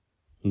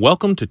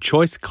Welcome to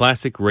Choice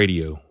Classic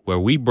Radio, where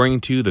we bring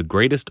to you the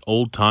greatest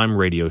old-time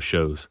radio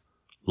shows.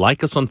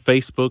 Like us on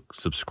Facebook,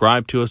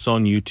 subscribe to us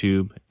on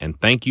YouTube,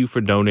 and thank you for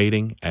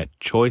donating at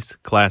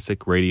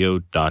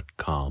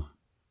choiceclassicradio.com.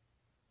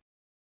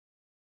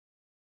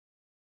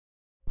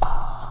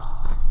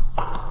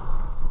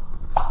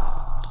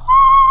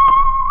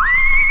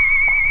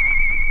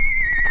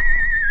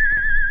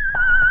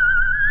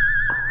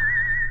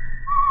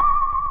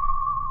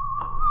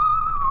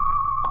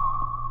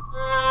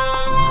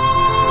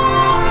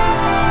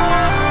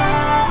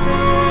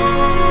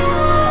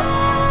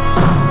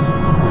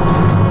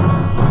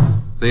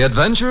 The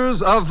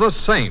Adventures of the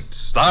Saint,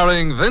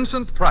 starring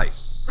Vincent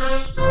Price.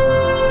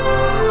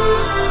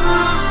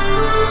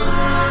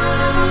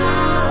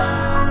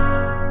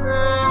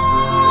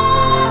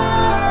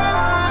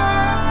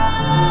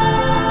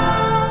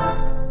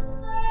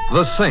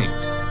 The Saint,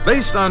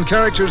 based on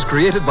characters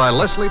created by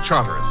Leslie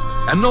Charteris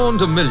and known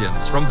to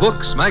millions from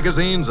books,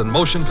 magazines, and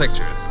motion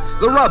pictures.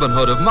 The Robin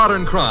Hood of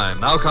modern crime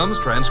now comes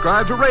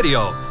transcribed to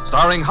radio,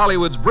 starring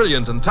Hollywood's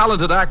brilliant and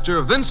talented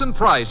actor Vincent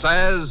Price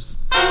as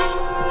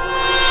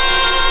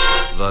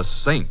the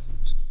Saint.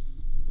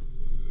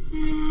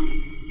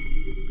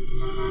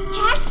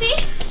 Taxi!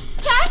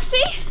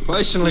 Taxi!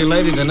 Personally,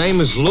 lady, the name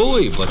is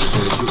Louis, but...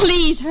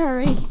 Please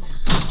hurry.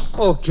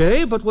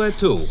 Okay, but where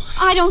to?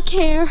 I don't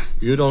care.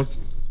 You don't...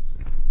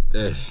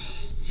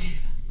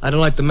 I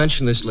don't like to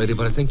mention this, lady,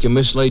 but I think you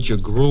mislaid your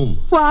groom.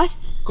 What?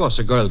 Of course,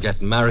 a girl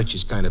getting married,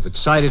 she's kind of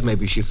excited.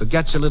 Maybe she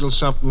forgets a little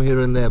something here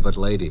and there, but,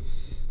 lady,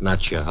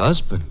 not your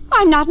husband.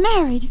 I'm not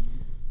married.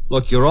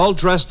 Look, you're all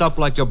dressed up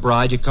like a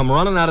bride. You come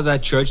running out of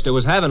that church. They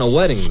was having a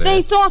wedding there.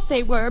 They thought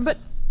they were, but...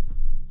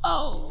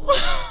 Oh,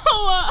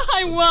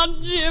 I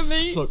want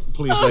Jimmy. Look,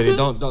 please, lady,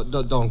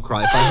 don't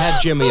cry. If I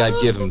had Jimmy,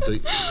 I'd give him to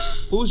you.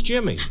 Who's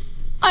Jimmy?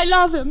 I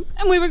love him,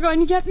 and we were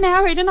going to get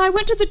married, and I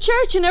went to the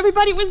church, and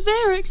everybody was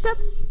there except...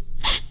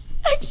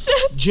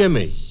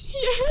 Jimmy.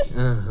 Yes.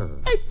 Uh-huh.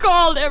 I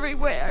called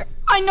everywhere.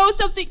 I know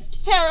something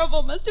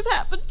terrible must have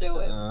happened to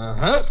him.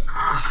 Uh-huh.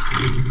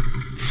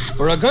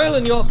 For a girl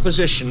in your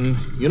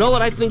position, you know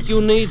what I think you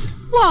need?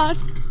 What?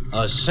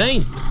 A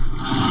saint.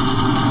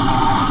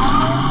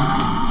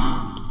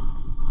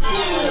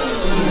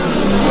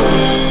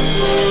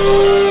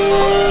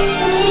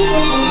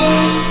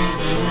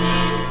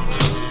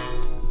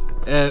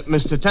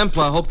 Mr.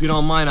 Templar, I hope you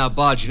don't mind our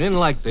barging in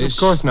like this. Of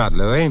course not,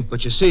 Louis.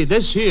 But you see,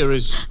 this here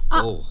is...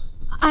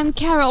 I'm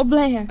Carol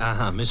Blair.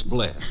 Uh-huh, Miss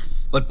Blair.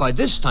 But by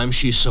this time,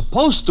 she's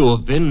supposed to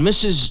have been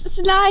Mrs...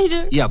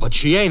 Snyder. Yeah, but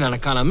she ain't on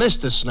account of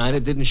Mr. Snyder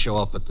didn't show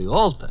up at the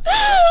altar.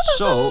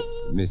 So...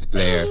 Miss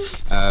Blair,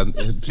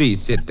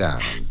 please sit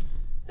down.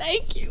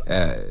 Thank you.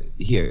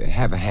 Here,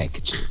 have a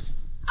handkerchief.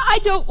 I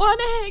don't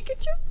want a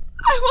handkerchief.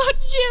 I want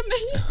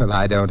Jimmy. Well,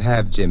 I don't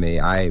have Jimmy.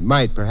 I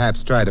might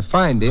perhaps try to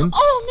find him.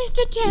 Oh,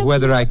 Mr. Templar.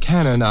 Whether I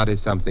can or not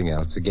is something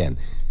else again.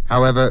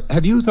 However,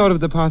 have you thought of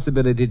the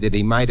possibility that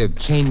he might have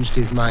changed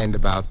his mind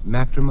about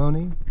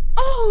matrimony?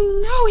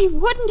 Oh, no, he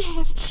wouldn't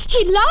have.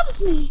 He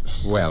loves me.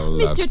 Well,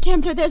 Mr.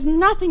 Templar, there's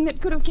nothing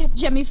that could have kept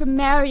Jimmy from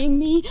marrying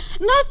me.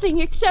 Nothing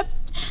except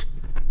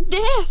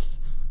death.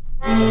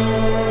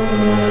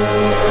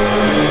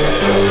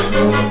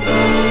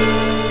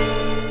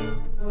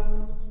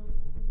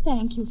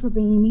 Thank you for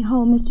bringing me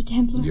home, Mr.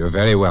 Templar. You're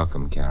very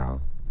welcome,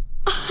 Carol.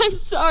 I'm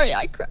sorry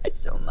I cried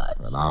so much.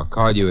 Well, I'll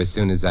call you as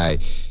soon as I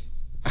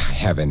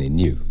have any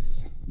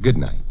news. Good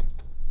night.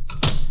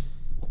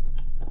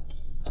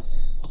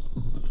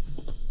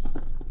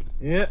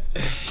 Yeah.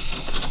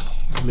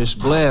 Miss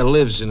Blair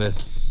lives in a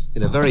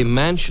very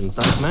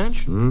mansion-type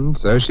mansion.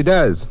 So she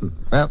does.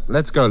 Well,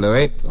 let's go,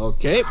 Louis.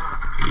 Okay.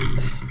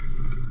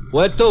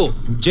 Where to?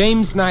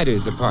 James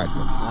Snyder's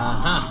apartment.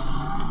 Uh-huh.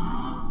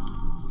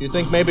 You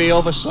think maybe he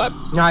overslept?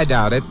 I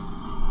doubt it.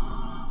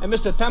 Hey,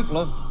 Mr.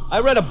 Templar, I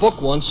read a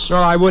book once. Oh,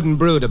 I wouldn't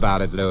brood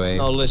about it, Louis.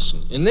 Now,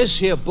 listen. In this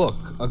here book,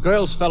 a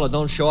girl's fella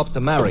don't show up to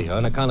marry her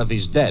on account of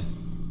he's dead.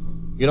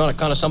 You know on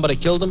account of somebody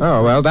killed him?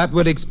 Oh, well, that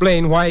would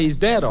explain why he's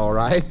dead, all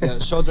right.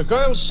 So the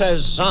girl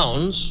says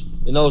zounds.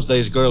 In those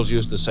days, girls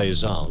used to say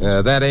zounds.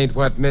 That ain't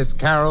what Miss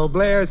Carol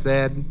Blair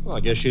said. Well,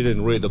 I guess she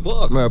didn't read the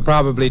book. Well,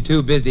 probably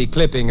too busy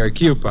clipping her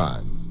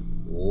coupons.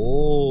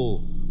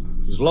 Oh.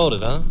 She's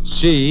loaded, huh?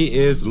 She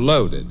is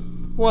loaded.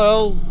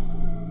 Well,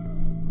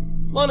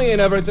 money ain't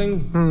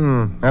everything.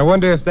 I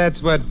wonder if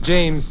that's what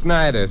James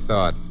Snyder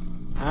thought.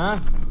 Huh?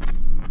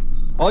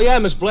 Oh, yeah,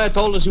 Miss Blair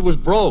told us he was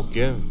broke,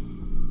 yeah.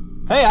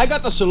 Hey, I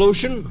got the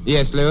solution.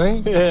 Yes,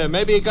 Louis? Yeah,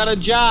 maybe he got a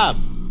job.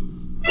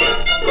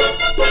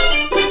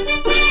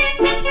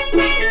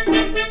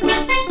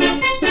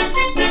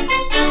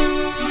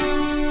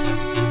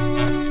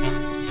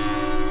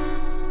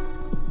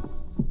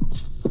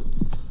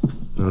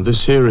 Now,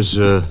 this here is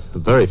a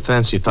very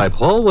fancy type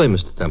hallway,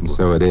 Mr. Temple.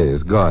 So it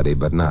is. Gaudy,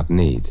 but not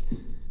neat.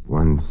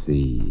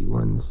 1C,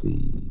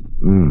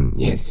 1C.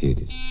 Yes, here it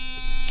is.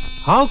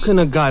 How can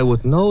a guy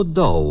with no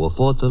dough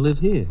afford to live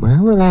here?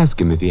 Well, we'll ask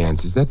him if he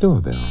answers that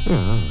doorbell.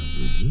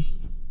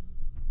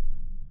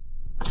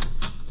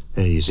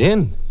 Hey, he's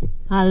in.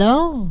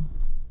 Hello.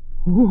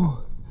 Ooh.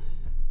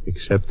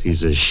 Except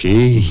he's a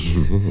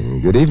she.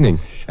 Good evening.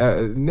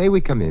 May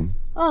we come in?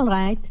 All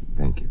right.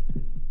 Thank you.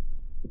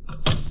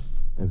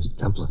 Hey, Mr.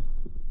 Templar.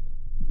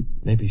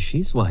 Maybe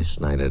she's why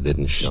Snyder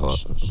didn't show up.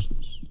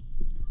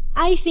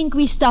 I think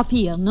we stop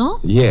here, no?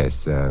 Yes,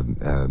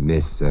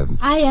 Miss...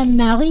 I am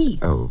Marie.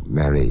 Oh,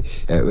 Mary.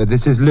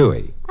 This is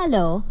Louis.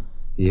 Hello.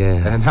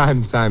 Yeah. And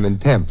I'm Simon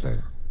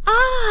Templar.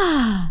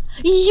 Ah,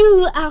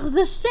 you are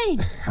the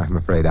saint. I'm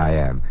afraid I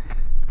am.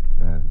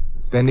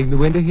 Spending the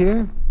winter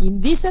here?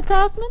 In this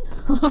apartment?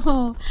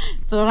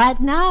 For right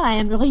now, I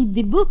am read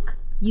the book,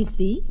 you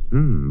see.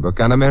 Book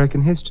on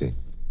American history.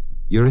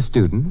 You're a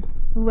student?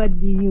 What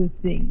do you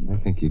think? I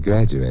think you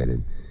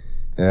graduated.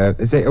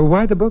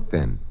 Why the book,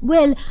 then?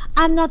 Well,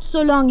 I'm not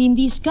so long in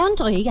this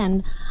country,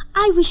 and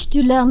I wish to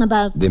learn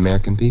about The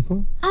American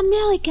people?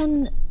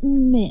 American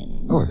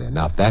men. Oh, they're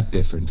not that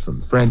different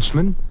from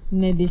Frenchmen.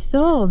 Maybe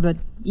so, but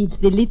it's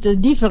the little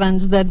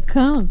difference that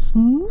counts,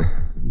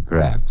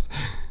 Perhaps.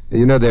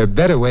 You know, there are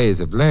better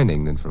ways of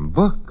learning than from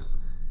books.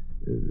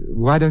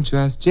 Why don't you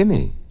ask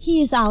Jimmy?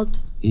 He is out.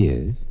 He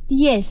is?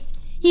 Yes,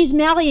 he's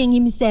marrying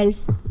himself.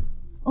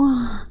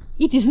 Oh,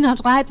 it is not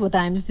right what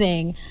I'm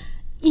saying.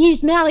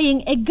 He's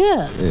marrying a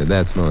girl. Yeah,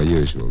 that's more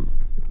usual.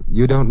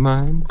 You don't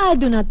mind? I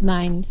do not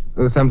mind.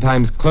 Well,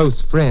 sometimes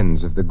close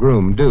friends of the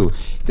groom do.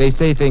 They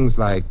say things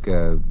like,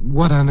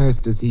 what on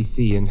earth does he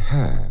see in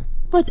her?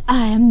 But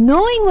I am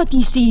knowing what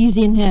he sees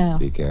in her.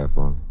 Be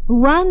careful.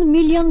 $1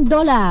 million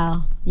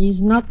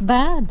is not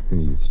bad.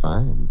 He's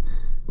fine.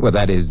 Well,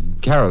 that is,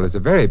 Carol is a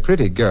very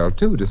pretty girl,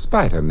 too,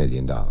 despite her $1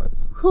 million.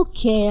 Who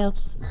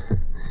cares?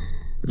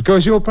 Of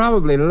course, you'll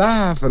probably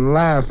laugh and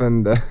laugh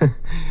and...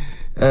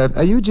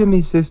 are you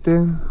Jimmy's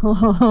sister?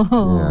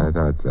 Yeah, I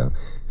thought so.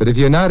 But if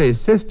you're not his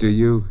sister,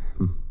 you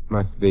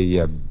must be...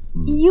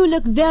 You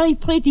look very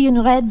pretty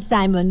in red,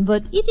 Simon,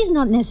 but it is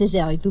not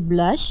necessary to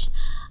blush.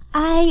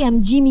 I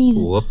am Jimmy's...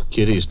 Whoop,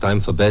 Kitty, it's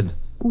time for bed.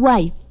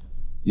 Wife.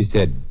 You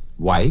said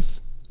wife?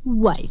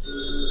 Wife.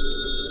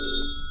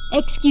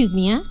 Excuse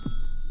me, huh?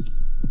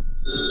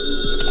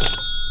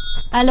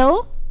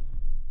 Hello?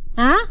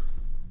 Huh?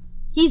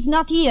 He's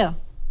not here.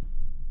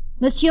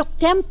 Monsieur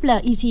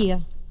Templar is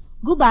here.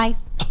 Goodbye.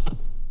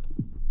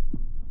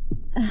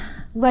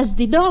 Was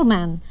the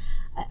doorman.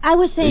 I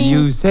was saying...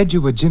 You said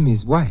you were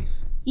Jimmy's wife.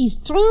 It's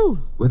true.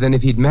 Well, then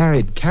if he'd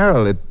married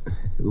Carol, it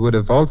would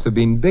have also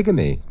been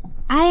bigamy.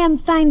 I am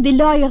find the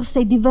lawyer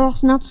say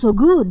divorce not so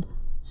good.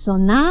 So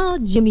now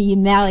Jimmy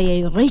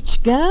marry a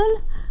rich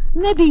girl?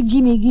 Maybe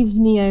Jimmy gives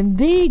me a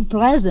big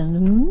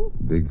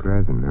present, Big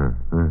present, huh?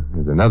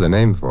 There's another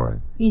name for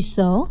it. Is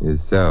so? Is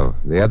so.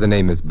 The other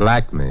name is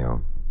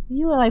blackmail.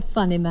 You are a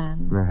funny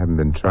man. I haven't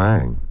been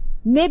trying.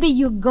 Maybe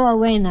you go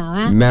away now,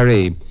 huh?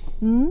 Mary,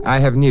 I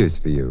have news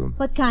for you.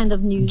 What kind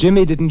of news?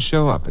 Jimmy didn't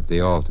show up at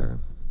the altar.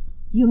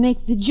 You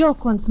make the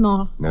joke once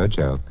more. No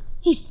joke.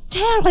 He's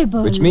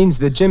terrible. Which means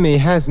that Jimmy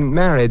hasn't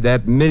married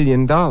that $1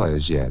 million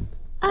yet.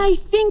 I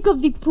think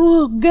of the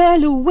poor girl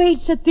who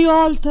waits at the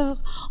altar.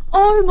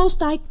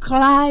 Almost I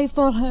cry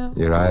for her.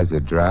 Your eyes are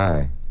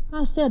dry.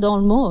 I said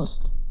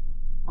almost.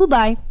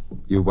 Goodbye.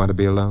 You want to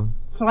be alone?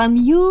 From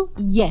you,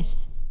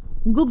 yes.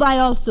 Goodbye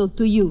also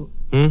to you.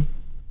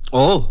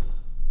 Oh,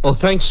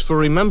 thanks for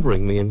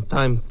remembering me in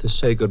time to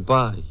say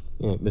goodbye,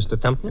 Mr.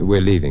 Templar.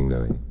 We're leaving,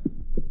 Louis.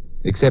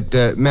 Except,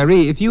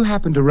 Marie, if you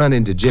happen to run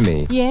into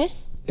Jimmy... Yes?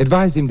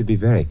 Advise him to be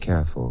very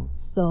careful.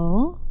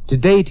 So? To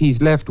date,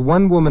 he's left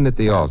one woman at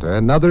the altar,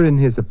 another in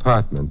his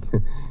apartment.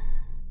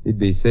 He'd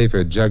be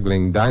safer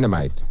juggling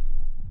dynamite.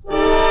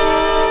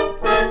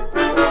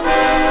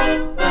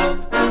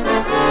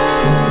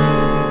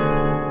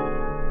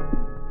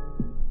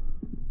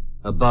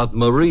 About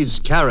Marie's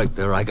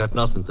character, I got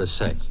nothing to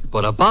say.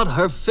 But about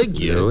her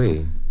figure...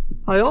 Louis.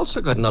 I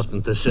also got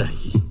nothing to say.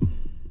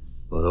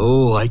 But,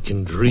 I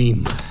can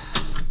dream.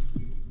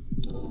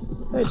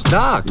 It's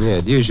dark. Yeah,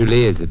 it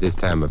usually is at this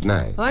time of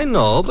night. I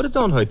know, but it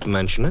don't hurt to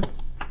mention it.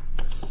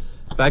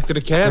 Back to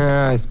the cab?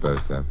 I suppose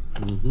so.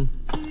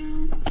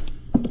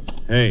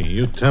 Hey,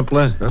 you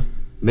Templar? Huh?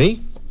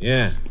 Me?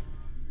 Yeah.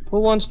 Who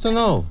wants to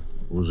know?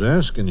 Who's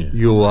asking you?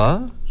 You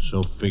are?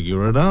 So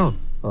figure it out.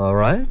 All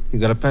right. You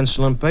got a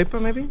pencil and paper,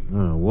 maybe?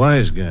 Oh,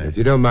 wise guy. If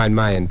you don't mind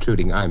my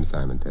intruding, I'm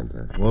Simon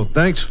Templar. Well,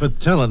 thanks for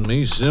telling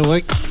me,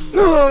 silly.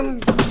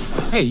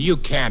 Hey, you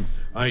can't.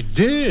 I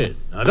did.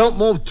 Now, don't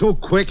move too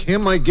quick.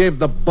 Him I gave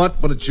the butt,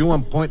 but it's you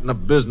I'm pointing the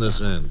business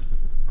end.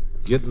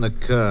 Get in the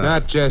car.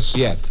 Not just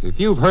yet. If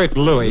you've hurt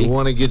Louis... You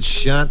want to get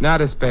shot?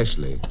 Not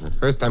especially. But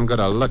first I'm going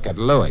to look at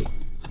Louis.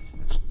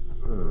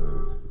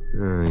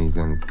 Oh, he's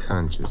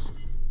unconscious.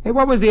 Hey,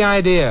 what was the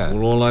idea?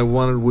 Well, all I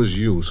wanted was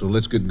you, so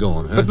let's get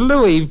going, huh? But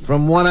Louis...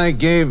 From what I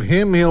gave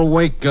him, he'll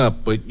wake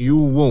up, but you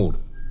won't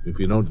if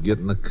you don't get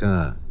in the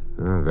car.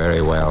 Oh,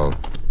 very well.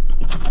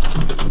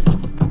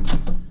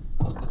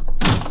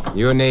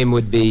 Your name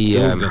would be...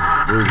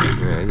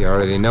 Dugan. You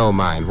already know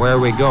mine. Where are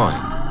we going?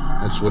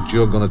 That's what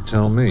you're going to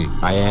tell me.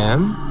 I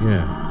am?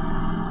 Yeah.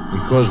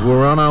 Because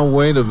we're on our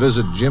way to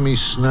visit Jimmy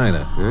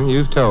Snyder.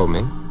 You've told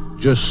me.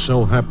 Just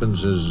so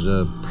happens his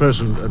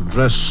present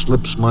address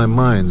slips my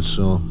mind,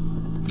 so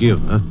give,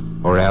 huh?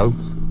 Or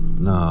else?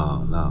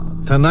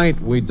 No.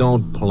 Tonight we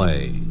don't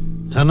play.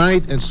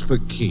 Tonight it's for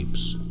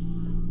keeps.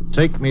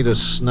 Take me to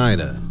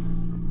Snyder.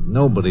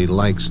 Nobody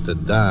likes to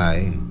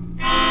die.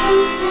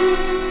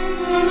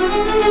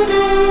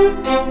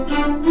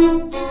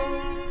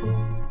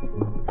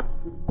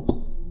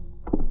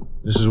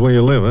 This is where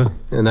you live,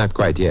 huh? Not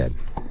quite yet.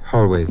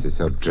 Hallways are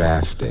so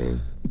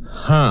drafty.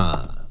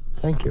 Huh.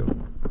 Thank you.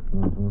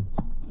 Mm-hmm.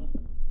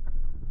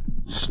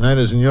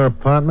 Snyder's in your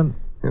apartment?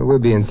 We'll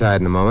be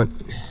inside in a moment.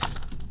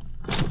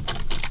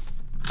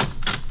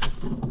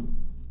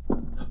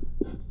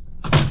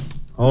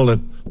 Hold it.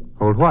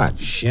 Hold what?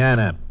 Shut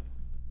up.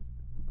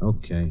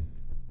 Okay.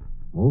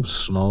 Move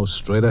slow,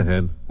 straight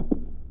ahead.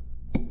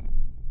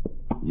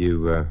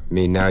 You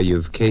mean now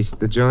you've cased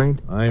the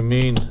joint? I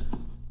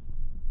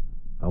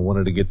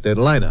wanted to get that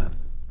light on.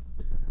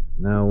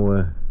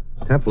 Now,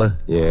 Templar.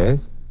 Yes?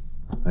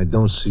 I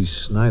don't see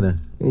Snyder.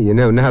 Hey, you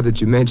know, now that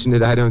you mention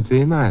it, I don't see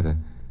him either.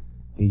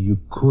 Hey, you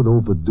could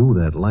overdo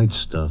that light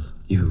stuff.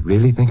 You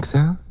really think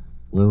so?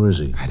 Where is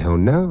he? I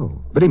don't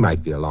know. But he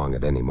might be along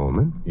at any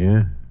moment.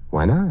 Yeah?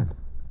 Why not?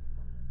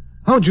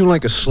 How'd you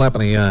like a slap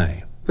in the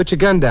eye? Put your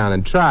gun down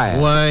and try it.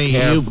 Why,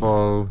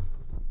 Careful.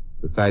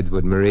 Besides,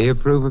 would Marie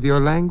approve of your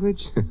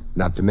language?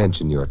 Not to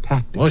mention your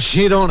tactics. Well,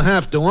 she don't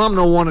have to. I'm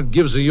the one that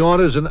gives the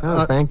orders and...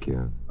 Oh, thank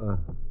you.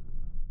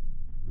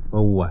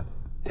 For what?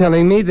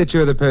 Telling me that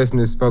you're the person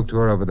who spoke to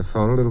her over the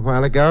phone a little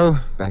while ago,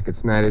 back at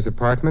Snyder's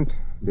apartment.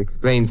 It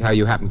explains how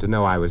you happened to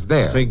know I was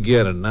there.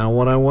 Forget it. Now,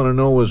 what I want to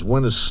know is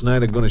when is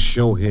Snyder going to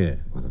show here?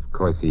 Well, of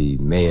course, he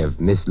may have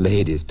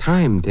mislaid his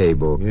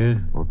timetable. Yeah?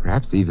 Or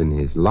perhaps even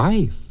his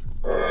life.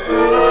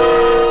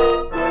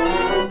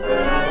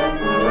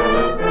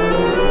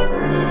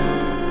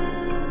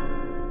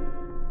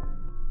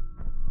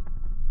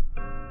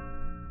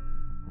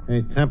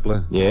 Hey,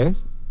 Templar. Yes?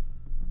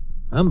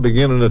 I'm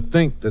beginning to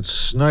think that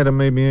Snyder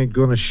maybe ain't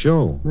going to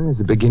show. Well, as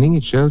a beginning,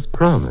 it shows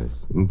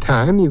promise. In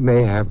time, you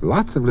may have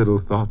lots of little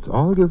thoughts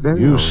all your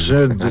very own. You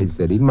said... I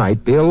said he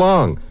might be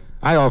along.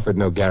 I offered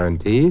no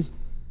guarantees.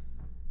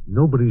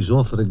 Nobody's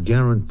offered a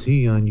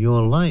guarantee on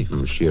your life.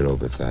 Sheer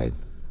oversight.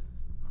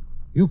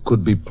 You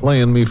could be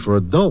playing me for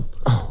a dope.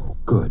 Oh,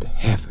 good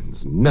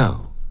heavens,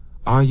 no.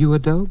 Are you a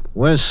dope?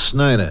 Where's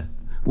Snyder?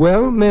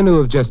 Well, men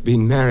who have just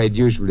been married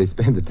usually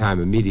spend the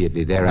time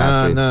immediately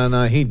thereafter.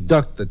 No. He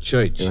ducked the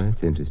church. Oh,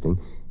 that's interesting.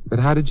 But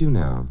how did you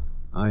know?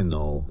 I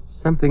know.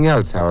 Something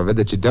else, however,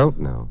 that you don't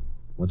know.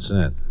 What's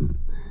that?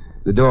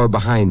 The door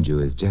behind you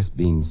is just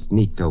being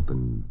sneaked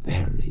open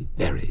very,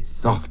 very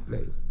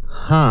softly.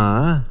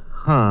 Ha.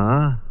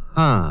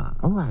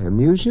 Oh, I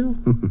amuse you?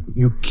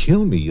 You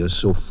kill me. You're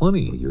so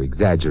funny. You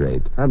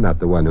exaggerate. I'm not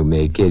the one who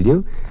may kill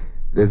you.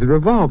 There's a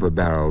revolver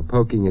barrel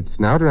poking its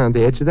snout around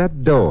the edge of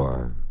that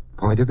door.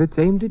 Point of it's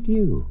aimed at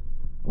you.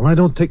 Well, I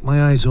don't take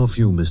my eyes off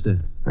you,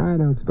 mister. I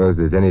don't suppose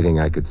there's anything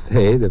I could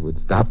say that would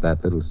stop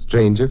that little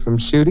stranger from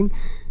shooting,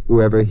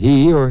 whoever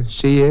he or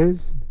she is.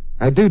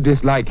 I do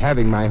dislike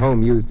having my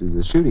home used as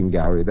a shooting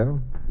gallery,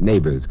 though.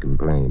 Neighbors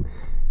complain.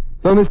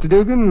 So, Mr.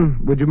 Dugan,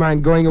 would you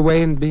mind going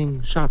away and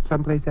being shot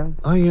someplace else?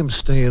 I am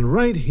staying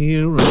right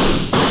here.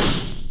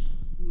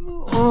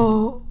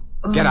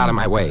 Get out of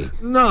my way.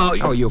 No.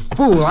 Oh, you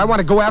fool. I want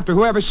to go after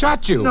whoever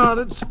shot you. No,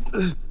 that's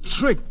a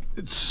trick.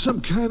 It's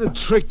some kind of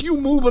trick. You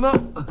moving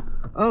up.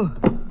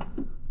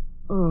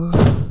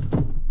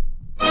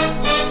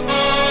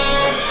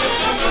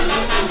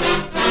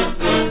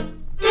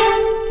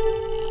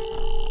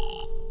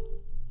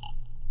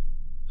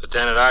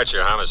 Lieutenant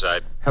Archer,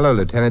 homicide. Hello,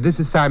 Lieutenant. This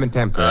is Simon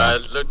Templar.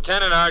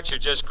 Lieutenant Archer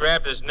just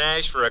grabbed his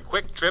Nash for a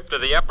quick trip to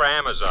the upper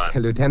Amazon.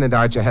 Lieutenant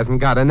Archer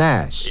hasn't got a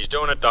Nash. He's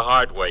doing it the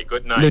hard way.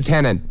 Good night.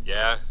 Lieutenant.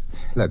 Yeah?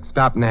 Look,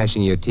 stop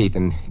gnashing your teeth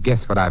and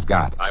guess what I've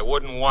got. I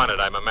wouldn't want it.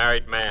 I'm a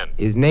married man.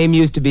 His name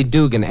used to be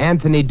Dugan,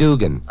 Anthony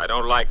Dugan. I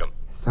don't like him.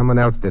 Someone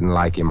else didn't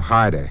like him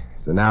harder,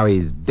 so now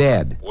he's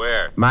dead.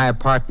 Where? My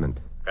apartment.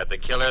 Got the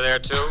killer there,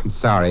 too? I'm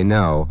sorry,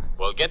 no.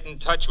 Well, get in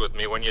touch with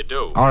me when you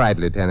do. All right,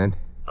 Lieutenant.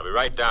 I'll be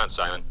right down,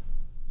 Simon.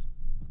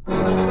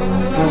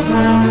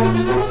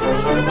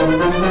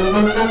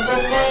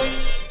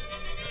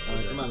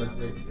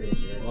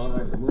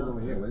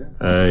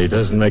 He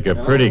doesn't make a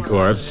pretty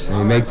corpse.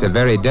 He makes a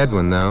very dead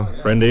one, though.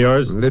 Friend of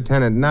yours?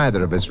 Lieutenant,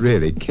 neither of us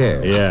really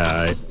care.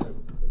 Yeah,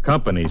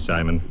 company,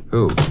 Simon.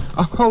 Who?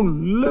 Oh,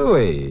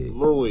 Louis.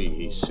 Louis,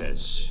 he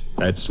says.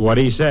 That's what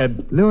he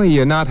said. Louis,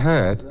 you're not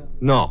hurt.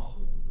 No.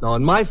 No,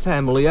 in my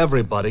family,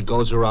 everybody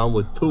goes around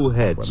with two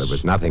heads. Well, there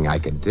was nothing I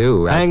could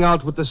do. Hang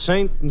out with the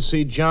saint and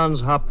see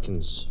Johns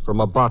Hopkins from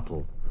a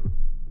bottle.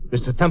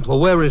 Mr. Templar,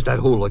 where is that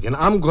hooligan?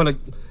 I'm gonna...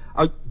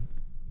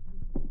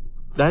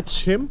 That's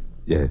him?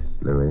 Yes,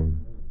 Louis.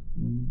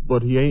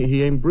 But he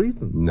ain't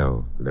breathing.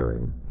 No,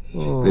 Louis.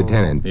 Oh.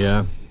 Lieutenant.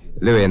 Yeah?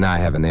 Louis and I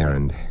have an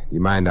errand.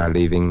 You mind our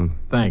leaving?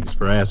 Thanks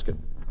for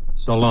asking.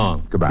 So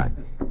long. Goodbye.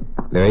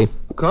 Louis?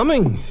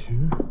 Coming.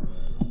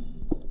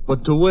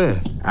 But to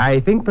where?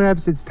 I think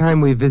perhaps it's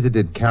time we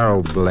visited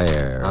Carol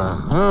Blair.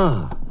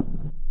 Uh-huh.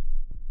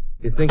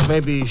 You think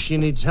maybe she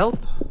needs help?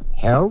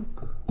 Help?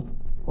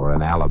 Or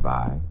an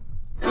alibi?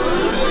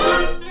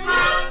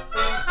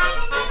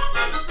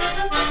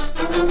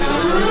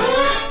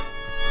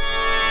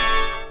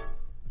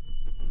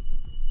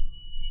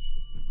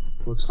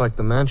 Looks like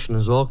the mansion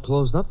is all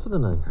closed up for the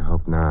night. I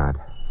hope not.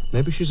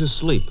 Maybe she's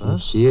asleep, huh?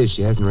 If she is,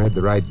 she hasn't read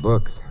the right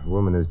books. A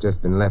woman who's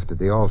just been left at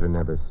the altar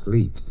never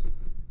sleeps.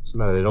 What's the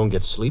matter? They don't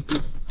get sleepy?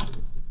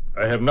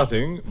 I have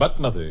nothing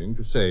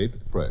to say to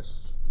the press.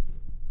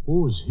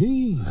 Who's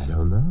he? I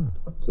don't know.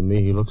 To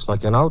me, he looks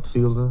like an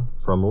outfielder.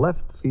 From left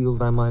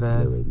field, I might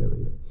add.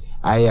 Louis.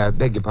 I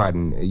beg your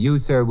pardon. You,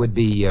 sir, would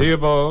be...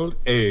 Theobald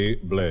A.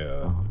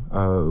 Blair.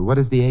 What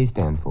does the A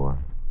stand for?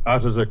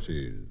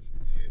 Artaxerxes.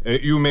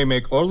 You may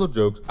make all the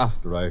jokes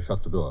after I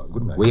shut the door.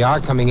 Good night. We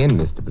are coming in,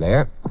 Mr.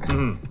 Blair.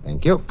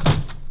 Thank you.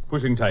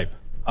 Pushing type.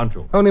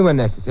 Uncle. Only when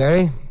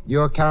necessary.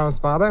 You're Carol's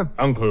father?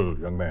 Uncle,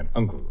 young man.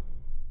 Uncle.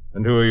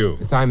 And who are you?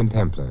 Simon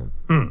Templar.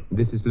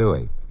 This is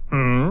Louis.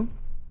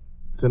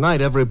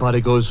 Tonight,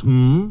 everybody goes,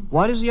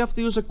 Why does he have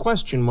to use a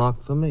question mark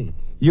for me?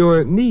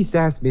 Your niece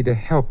asked me to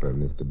help her,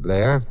 Mr.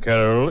 Blair.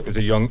 Carol is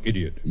a young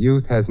idiot.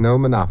 Youth has no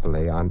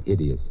monopoly on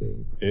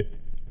idiocy.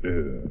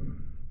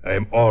 I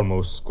am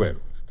almost squelched.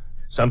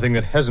 Something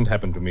that hasn't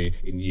happened to me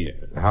in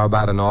years. How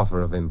about an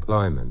offer of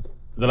employment?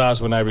 The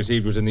last one I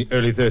received was in the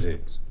early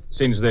 30s.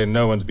 Since then,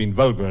 no one's been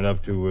vulgar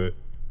enough to...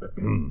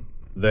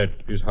 That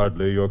is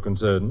hardly your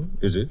concern,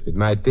 is it? It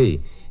might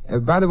be.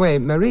 By the way,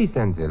 Marie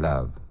sends her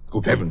love.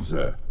 Good heavens,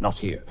 sir. Not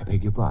here. I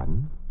beg your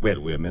pardon? Well,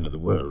 we're men of the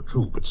world,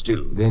 true, but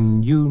still.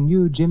 Then you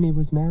knew Jimmy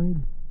was married?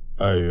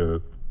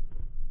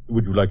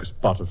 Would you like a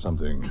spot of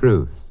something?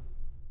 Truth.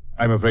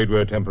 I'm afraid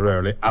we're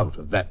temporarily out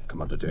of that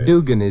commodity.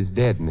 Dugan is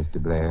dead,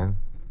 Mr. Blair.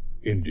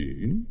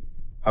 Indeed?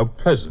 How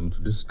pleasant to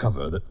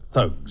discover that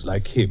thugs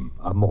like him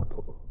are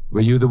mortal. Were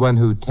you the one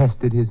who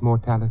tested his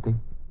mortality?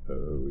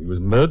 He was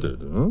murdered,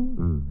 huh?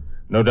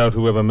 No doubt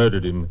whoever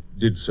murdered him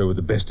did so with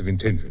the best of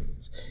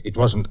intentions. It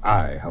wasn't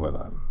I,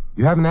 however.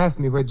 You haven't asked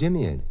me where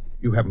Jimmy is.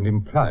 You haven't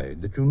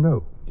implied that you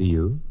know. Do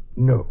you?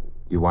 No.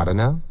 You want to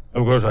know?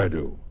 Of course I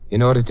do.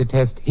 In order to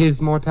test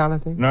his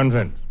mortality?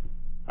 Nonsense.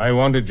 I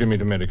wanted Jimmy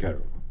to marry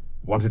Carol.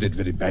 Wanted it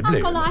very badly.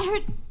 Uncle, I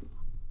heard...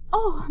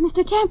 Oh,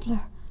 Mr.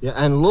 Templar. Yeah,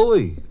 and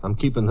Louis. I'm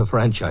keeping the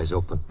franchise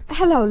open.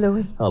 Hello,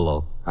 Louis.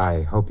 Hello.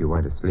 I hope you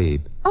weren't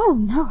asleep. Oh,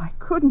 no, I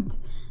couldn't.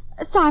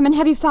 Simon,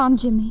 have you found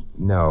Jimmy?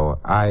 No,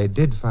 I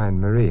did find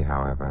Marie,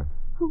 however.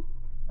 Who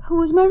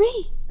was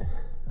Marie?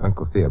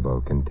 Uncle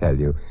Theobald can tell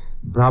you,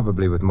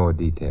 probably with more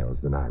details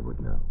than I would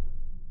know.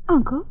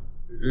 Uncle?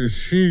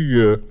 She,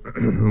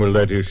 well,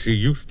 that is, she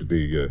used to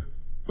be,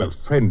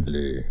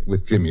 friendly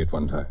with Jimmy at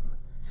one time.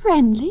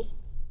 Friendly?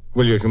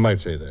 Well, yes, you might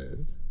say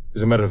that.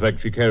 As a matter of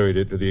fact, she carried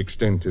it to the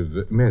extent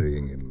of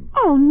marrying him.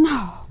 Oh,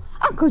 no.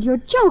 Uncle, you're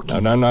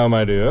joking. Now,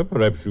 my dear,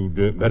 perhaps you'd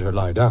better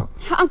lie down.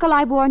 Uncle,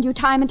 I've warned you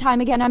time and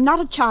time again. I'm not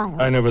a child.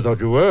 I never thought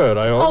you were.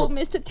 Oh,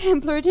 Mr.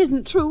 Templar, it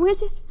isn't true,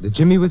 is it? That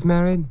Jimmy was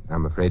married?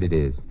 I'm afraid it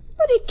is.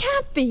 But it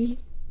can't be.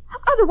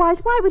 Otherwise,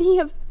 why would he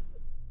have...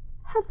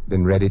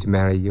 Been ready to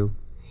marry you?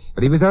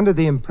 But he was under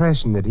the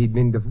impression that he'd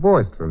been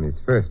divorced from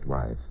his first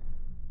wife.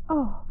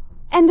 Oh,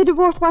 and the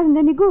divorce wasn't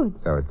any good.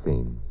 So it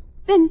seems.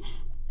 Then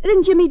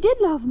Jimmy did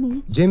love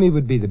me. Jimmy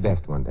would be the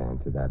best one to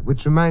answer that.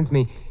 Which reminds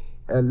me,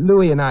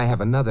 Louis and I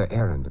have another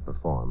errand to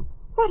perform.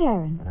 What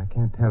errand? But I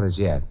can't tell as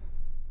yet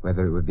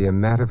whether it would be a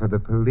matter for the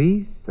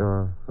police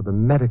or for the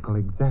medical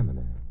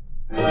examiner.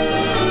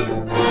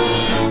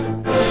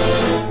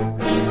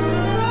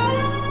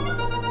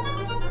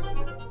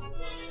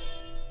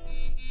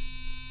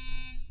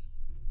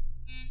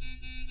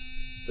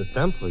 Mr.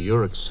 Templar,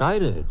 you're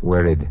excited.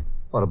 Worried.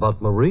 What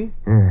about Marie?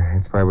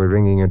 That's why we're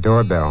ringing her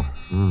doorbell.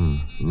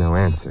 No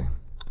answer.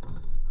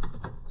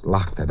 It's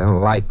locked. I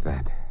don't like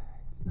that.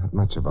 It's not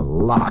much of a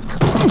lock.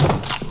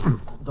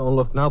 Don't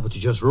look now, but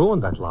you just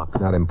ruined that lock.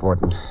 It's not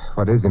important.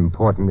 What is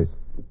important is...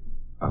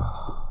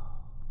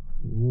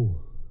 Ooh,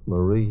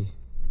 Marie.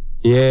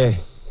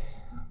 Yes.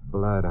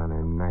 Blood on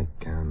her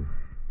nightgown.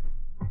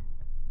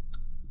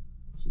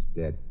 She's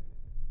dead.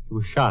 She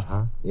was shot,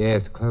 huh?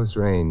 Yes, close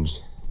range.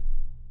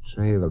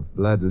 Trail of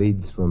blood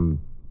leads from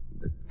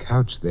the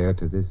couch there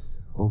to this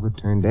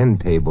overturned end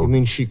table. You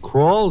mean she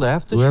crawled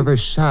after Whoever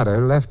shot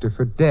her left her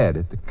for dead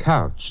at the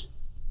couch.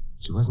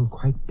 She wasn't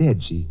quite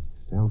dead. She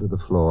fell to the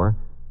floor,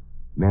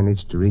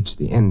 managed to reach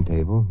the end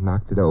table,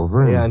 knocked it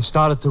over, and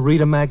started to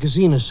read a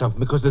magazine or something,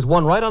 because there's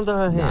one right under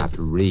her head. Not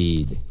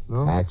read.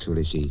 No?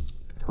 Actually, she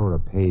tore a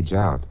page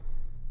out.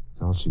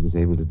 That's all she was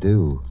able to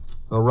do.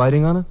 No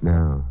writing on it?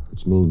 No,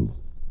 which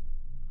means...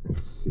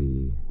 Let's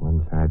see.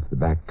 One side's the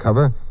back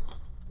cover.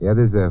 The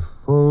other's a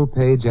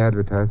full-page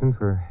advertisement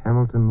for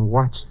Hamilton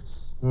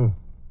watches.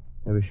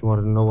 Maybe she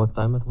wanted to know what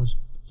time it was.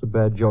 It's a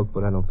bad joke,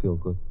 but I don't feel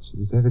good. She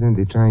was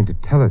evidently trying to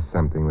tell us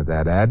something with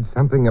that ad.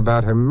 Something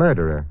about her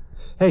murderer.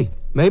 Hey,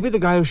 maybe the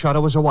guy who shot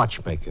her was a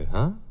watchmaker,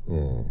 huh?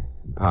 Yeah,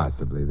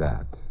 possibly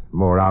that.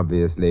 More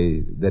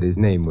obviously that his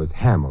name was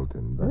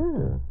Hamilton.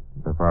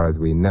 But so far as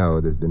we know,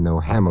 there's been no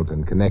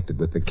Hamilton connected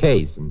with the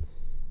case. And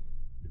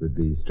it would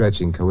be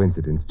stretching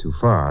coincidence too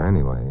far,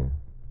 anyway.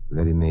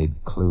 Ready-made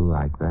clue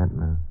like that?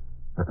 No.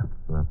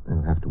 Well,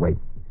 they'll have to wait.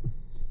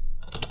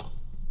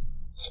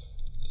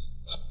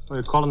 Are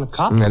you calling the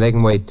cops? Yeah, they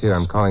can wait, too.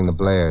 I'm calling the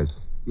Blairs.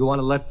 You want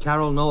to let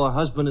Carol know her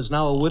husband is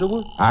now a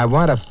widower? I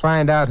want to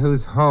find out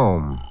who's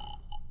home.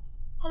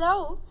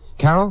 Hello?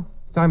 Carol?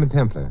 Simon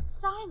Templar.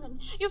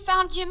 Simon, you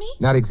found Jimmy?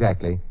 Not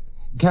exactly.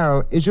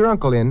 Carol, is your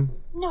uncle in?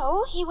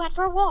 No, he went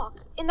for a walk.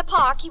 In the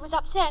park, he was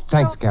upset.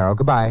 Thanks, so... Carol.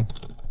 Goodbye.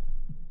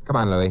 Come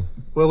on, Louie.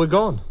 Where we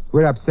going?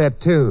 We're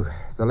upset, too.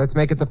 So let's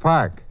make it the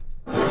park.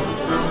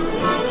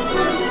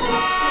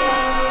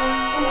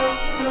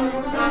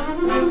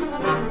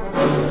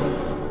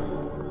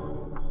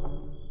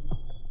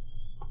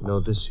 You know,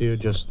 this here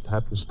just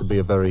happens to be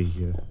a very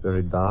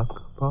dark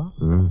park.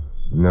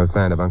 No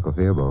sign of Uncle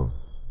Theobald.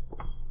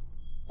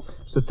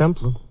 Mr.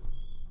 Templar,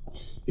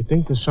 you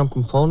think there's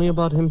something phony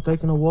about him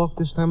taking a walk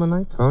this time of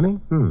night? Phony?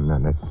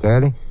 Not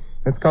necessarily.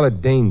 Let's call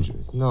it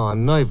dangerous. No,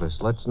 I'm nervous.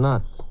 Let's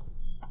not.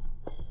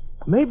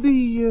 Maybe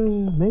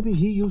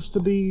he used to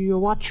be a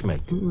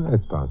watchmaker.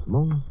 That's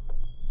possible.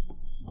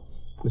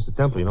 Mr.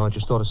 Templar, you know, I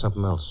just thought of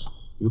something else.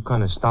 You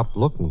kind of stopped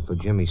looking for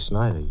Jimmy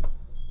Snyder.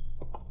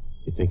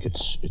 You think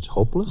it's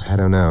hopeless? I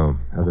don't know.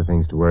 Other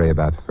things to worry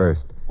about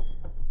first.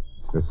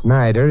 As for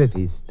Snyder, if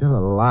he's still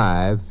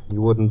alive...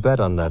 You wouldn't bet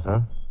on that,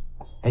 huh?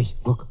 Hey,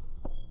 look.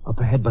 Up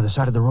ahead by the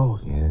side of the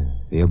road. Yeah,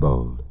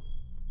 Theobald.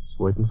 He's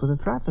waiting for the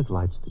traffic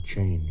lights to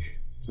change.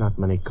 There's not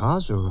many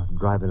cars are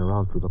driving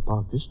around through the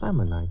park this time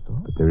of night, though.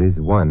 But there is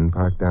one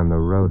parked down the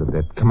road a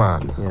bit. Come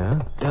on.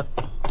 Yeah.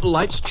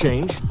 Lights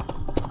change.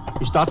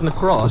 He's starting to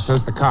cross.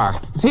 So's the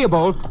car.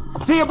 Theobald!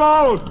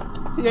 Theobald!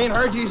 He ain't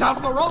heard you. He's out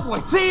on the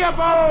roadway.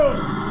 Theobald!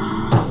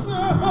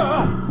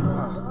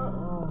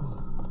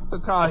 The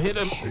car hit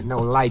him. No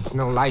lights,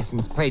 no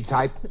license plate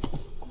type.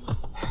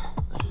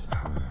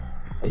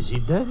 Is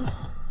he dead?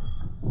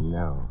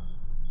 No.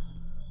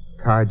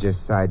 Car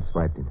just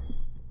sideswiped him.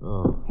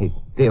 Oh. Hey,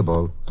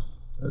 Theobald.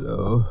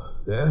 Hello,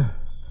 there.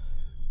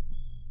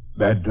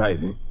 Bad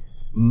driving.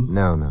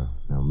 No.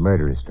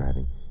 Murderous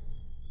driving.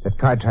 That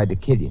car tried to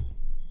kill you.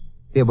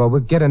 Theobald,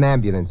 we'll get an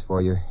ambulance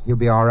for you. You'll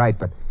be all right,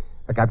 but...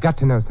 Look, I've got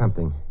to know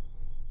something.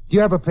 Do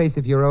you have a place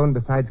of your own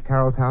besides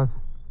Carol's house?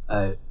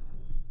 Well,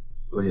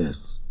 yes.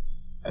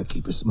 I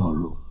keep a small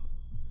room.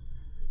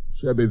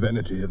 Shabby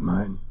vanity of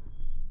mine.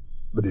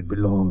 But it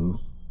belongs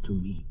to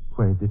me.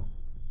 Where is it?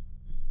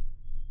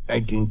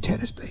 19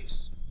 Terrace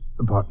Place.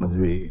 Apartment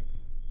 3.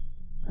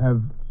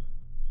 Have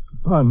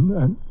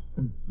fun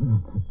and...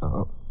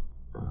 Oh,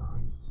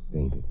 he's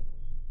fainted.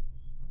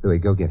 Louis,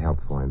 go get help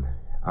for him.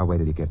 I'll wait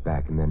till you get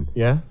back, and then...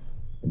 Yeah?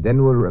 And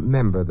then we'll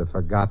remember the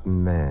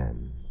forgotten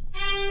man.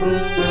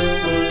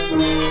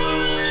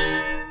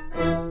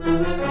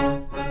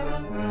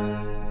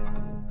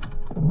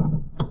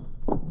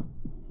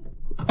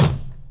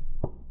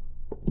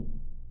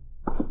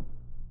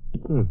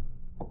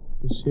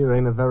 This here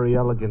ain't a very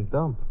elegant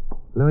dump.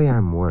 Louis,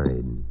 I'm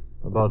worried.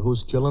 About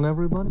who's killing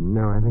everybody?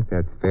 No, I think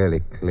that's fairly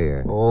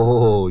clear.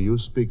 Oh, you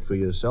speak for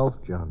yourself,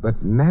 John.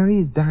 But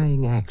Mary's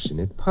dying action,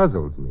 it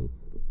puzzles me.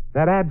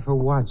 That ad for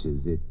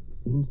watches, it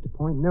seems to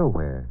point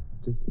nowhere.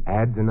 Just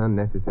adds an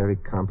unnecessary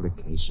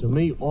complication. To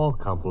me, all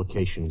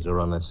complications are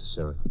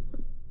unnecessary.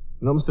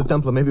 No, Mr.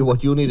 Templar, maybe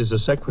what you need is a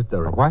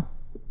secretary. A what?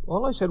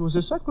 All I said was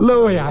a secretary.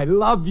 Louis, I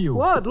love you.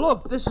 What?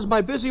 Look, this is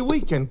my busy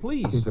weekend,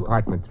 please. Here's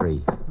apartment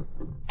 3.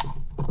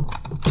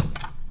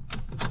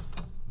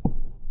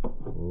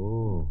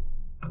 Oh.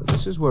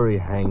 This is where he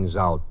hangs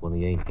out when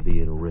he ain't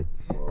being rich.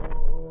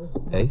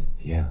 Hey?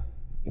 Yeah,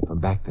 from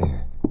back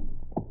there.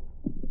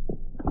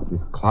 It's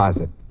this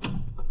closet.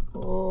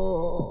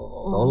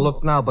 Don't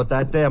look now, but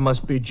that there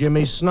must be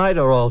Jimmy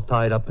Snyder all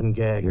tied up and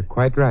gagged. You're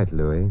quite right,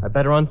 Louis. I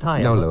better untie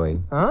him. No, Louis.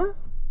 Huh?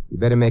 You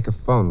better make a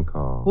phone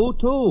call. Who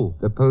to?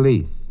 The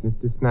police.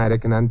 Mr. Snyder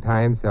can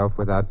untie himself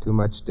without too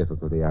much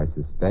difficulty, I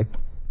suspect.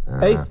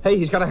 Hey,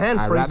 he's got a hand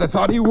I free. rather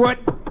thought he would.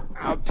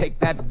 I'll take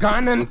that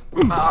gun and...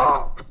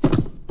 Oh.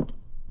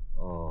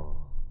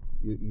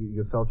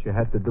 You felt you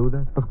had to do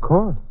that? Of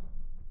course.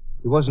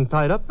 He wasn't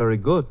tied up very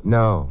good.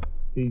 No.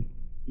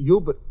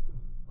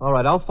 All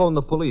right, I'll phone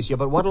the police. Yeah,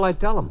 but what'll I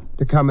tell them?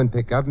 To come and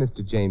pick up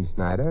Mr. James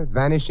Snyder,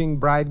 vanishing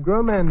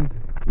bridegroom and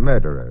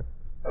murderer.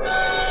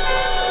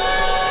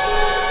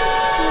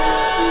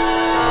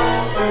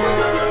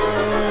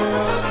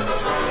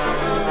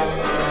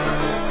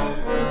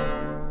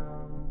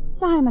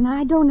 Simon,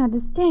 I don't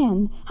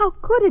understand. How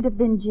could it have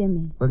been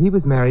Jimmy? Well, he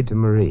was married to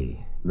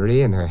Marie.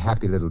 Marie and her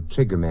happy little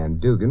triggerman,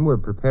 Dugan, were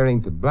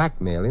preparing to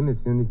blackmail him as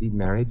soon as he'd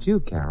married you,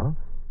 Carol.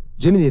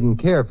 Jimmy didn't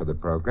care for the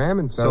program,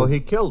 and so... So he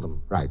killed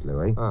him? Right,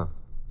 Louis. Huh.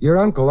 Your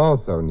uncle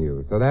also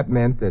knew, so that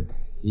meant that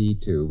he,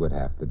 too, would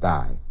have to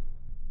die.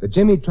 But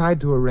Jimmy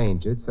tried to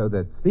arrange it so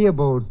that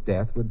Theobald's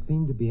death would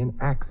seem to be an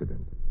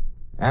accident.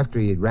 After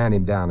he had ran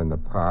him down in the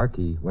park,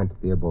 he went to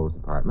Theobald's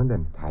apartment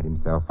and tied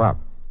himself up.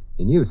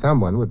 He knew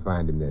someone would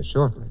find him there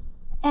shortly.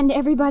 And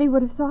everybody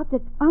would have thought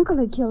that Uncle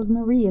had killed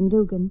Marie and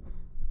Dugan.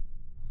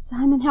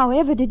 Simon,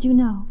 however did you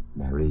know?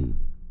 Marie.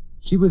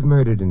 She was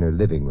murdered in her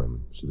living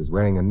room. She was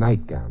wearing a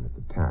nightgown at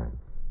the time.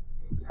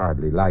 It's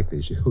hardly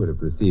likely she would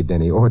have received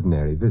any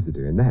ordinary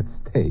visitor in that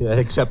state. Yeah,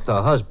 except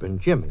her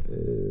husband, Jimmy.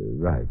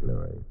 Right,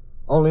 Louis.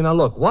 Only now,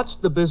 look, what's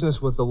the business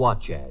with the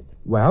watch ad?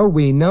 Well,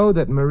 we know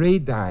that Marie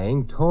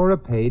dying tore a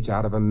page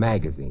out of a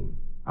magazine.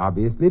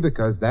 Obviously,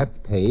 because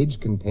that page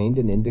contained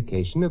an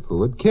indication of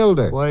who had killed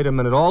her. Wait a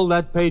minute. All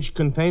that page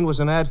contained was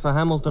an ad for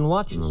Hamilton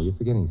watches. No, you're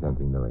forgetting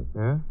something, Louis.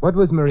 Yeah? What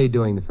was Marie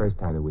doing the first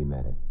time that we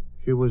met her?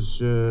 She was,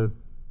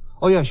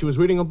 Oh, yeah, she was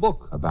reading a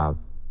book. About?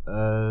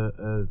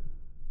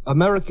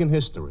 American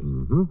history.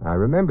 Mm-hmm. I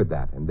remembered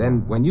that. And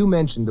then when you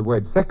mentioned the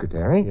word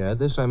secretary... Yeah,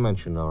 this I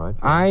mentioned, all right.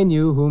 I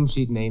knew whom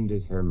she'd named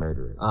as her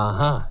murderer.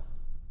 Uh-huh.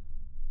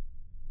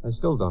 I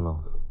still don't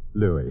know.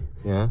 Louis.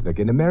 Yeah? Look,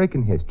 in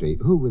American history,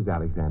 who was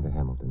Alexander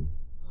Hamilton?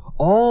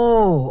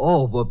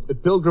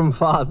 But Pilgrim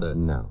father.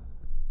 No.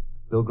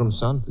 Pilgrim's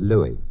son?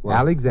 Louis. What?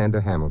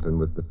 Alexander Hamilton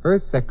was the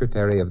first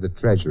Secretary of the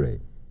Treasury.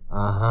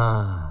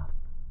 Uh-huh.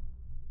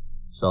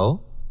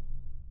 So?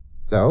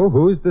 So,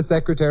 who's the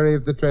Secretary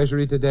of the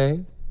Treasury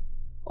today?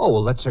 Oh,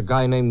 well, that's a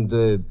guy named,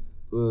 wait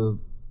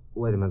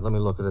a minute, let me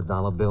look at a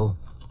dollar bill.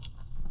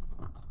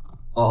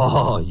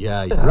 Oh,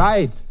 yeah.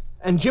 Right.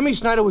 And Jimmy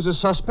Snyder was a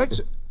suspect?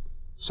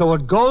 So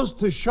it goes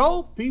to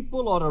show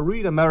people ought to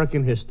read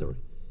American history.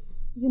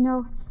 You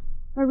know,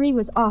 Marie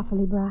was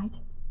awfully bright.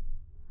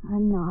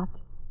 I'm not.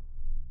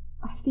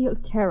 I feel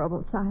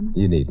terrible, Simon.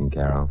 You needn't,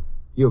 Carol.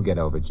 You'll get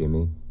over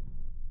Jimmy.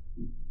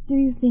 Do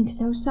you think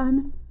so,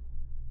 Simon?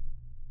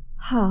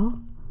 How?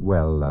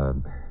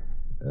 Well,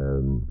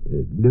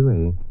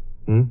 Louis.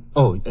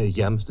 Oh,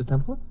 yeah, Mr.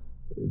 Templar?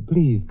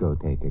 Please go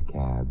take a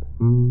cab.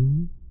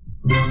 Hmm?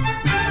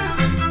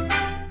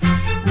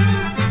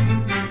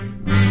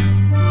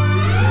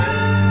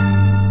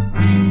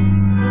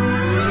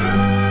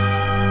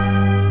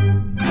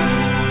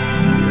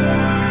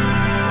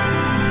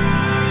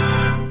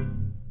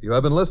 You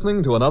have been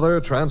listening to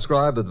another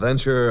transcribed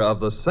adventure of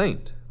the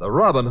Saint, the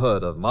Robin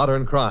Hood of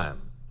modern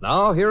crime.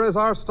 Now, here is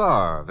our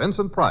star,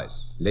 Vincent Price.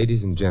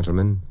 Ladies and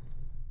gentlemen,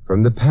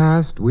 from the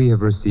past we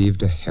have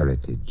received a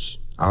heritage,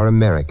 our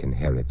American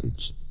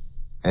heritage,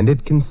 and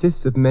it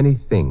consists of many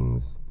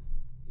things.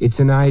 It's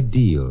an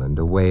ideal and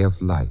a way of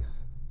life.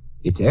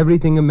 It's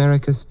everything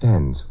America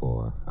stands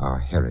for, our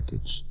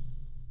heritage.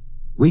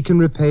 We can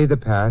repay the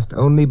past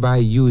only by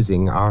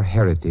using our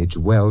heritage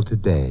well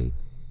today,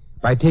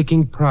 by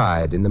taking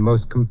pride in the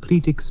most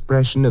complete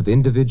expression of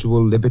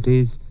individual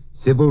liberties,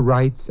 civil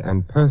rights,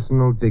 and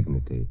personal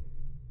dignity.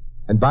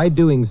 And by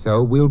doing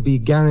so, we'll be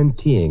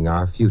guaranteeing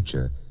our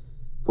future.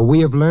 For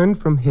we have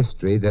learned from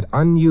history that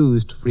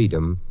unused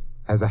freedom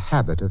has a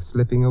habit of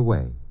slipping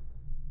away.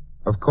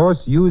 Of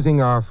course,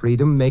 using our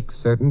freedom makes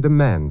certain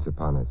demands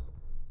upon us.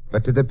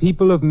 But to the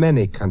people of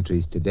many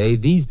countries today,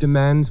 these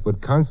demands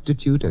would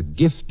constitute a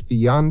gift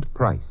beyond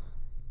price.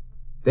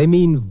 They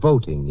mean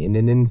voting in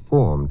an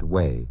informed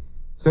way,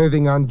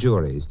 serving on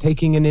juries,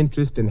 taking an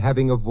interest in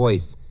having a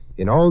voice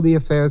in all the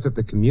affairs of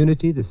the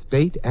community, the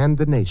state, and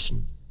the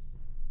nation.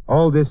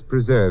 All this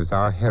preserves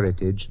our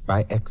heritage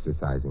by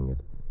exercising it.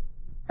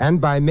 And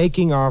by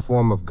making our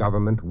form of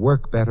government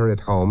work better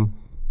at home,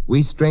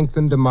 we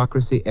strengthen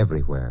democracy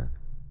everywhere.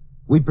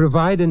 We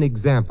provide an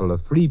example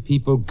of free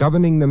people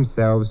governing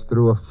themselves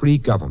through a free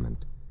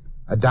government,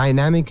 a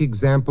dynamic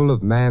example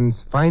of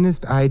man's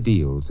finest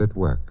ideals at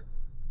work.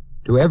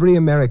 To every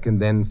American,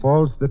 then,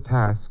 falls the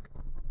task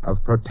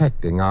of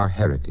protecting our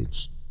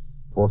heritage.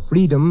 For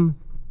freedom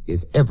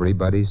is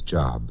everybody's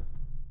job.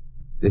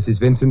 This is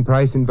Vincent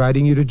Price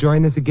inviting you to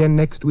join us again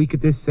next week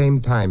at this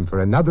same time for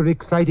another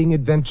exciting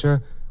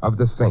adventure of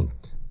the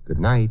Saint. Good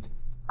night.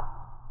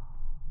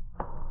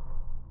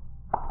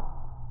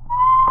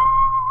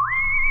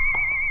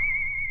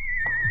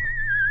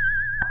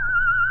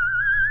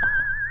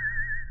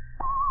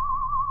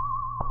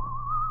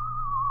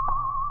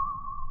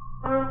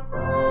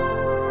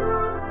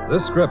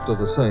 This script of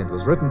The Saint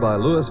was written by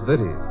Louis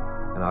Vittes.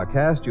 In our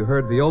cast, you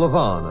heard Viola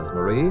Vaughn as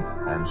Marie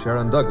and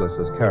Sharon Douglas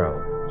as Carol.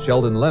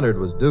 Sheldon Leonard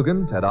was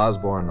Dugan, Ted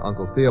Osborne,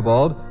 Uncle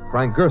Theobald,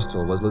 Frank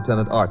Gerstle was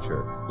Lieutenant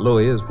Archer.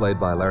 Louis is played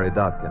by Larry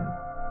Dotkin.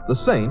 The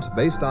Saint,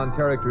 based on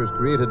characters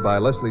created by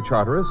Leslie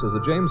Charteris, is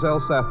a James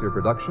L. Safier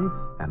production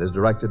and is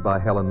directed by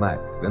Helen Mack.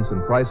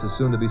 Vincent Price is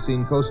soon to be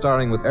seen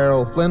co-starring with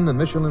Errol Flynn and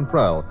Michelin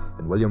Prell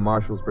in William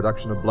Marshall's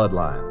production of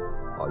Bloodline.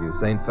 All you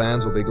Saint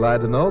fans will be glad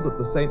to know that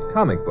the Saint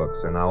comic books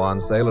are now on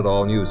sale at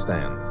all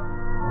newsstands.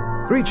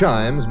 3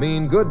 chimes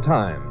mean good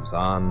times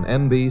on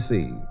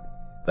NBC.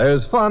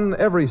 There's fun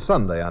every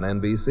Sunday on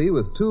NBC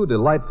with 2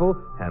 delightful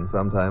and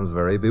sometimes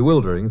very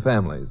bewildering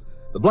families.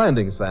 The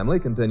Blandings family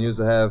continues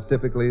to have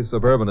typically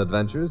suburban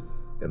adventures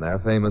in their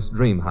famous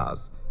dream house.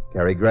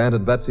 Cary Grant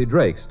and Betsy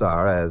Drake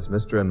star as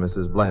Mr. and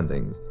Mrs.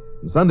 Blandings.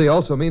 And Sunday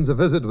also means a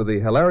visit with the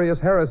hilarious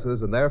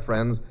Harrises and their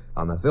friends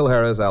on the Phil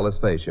Harris Alice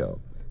Faye Show.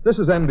 This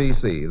is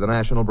NBC, the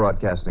national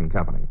broadcasting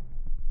company.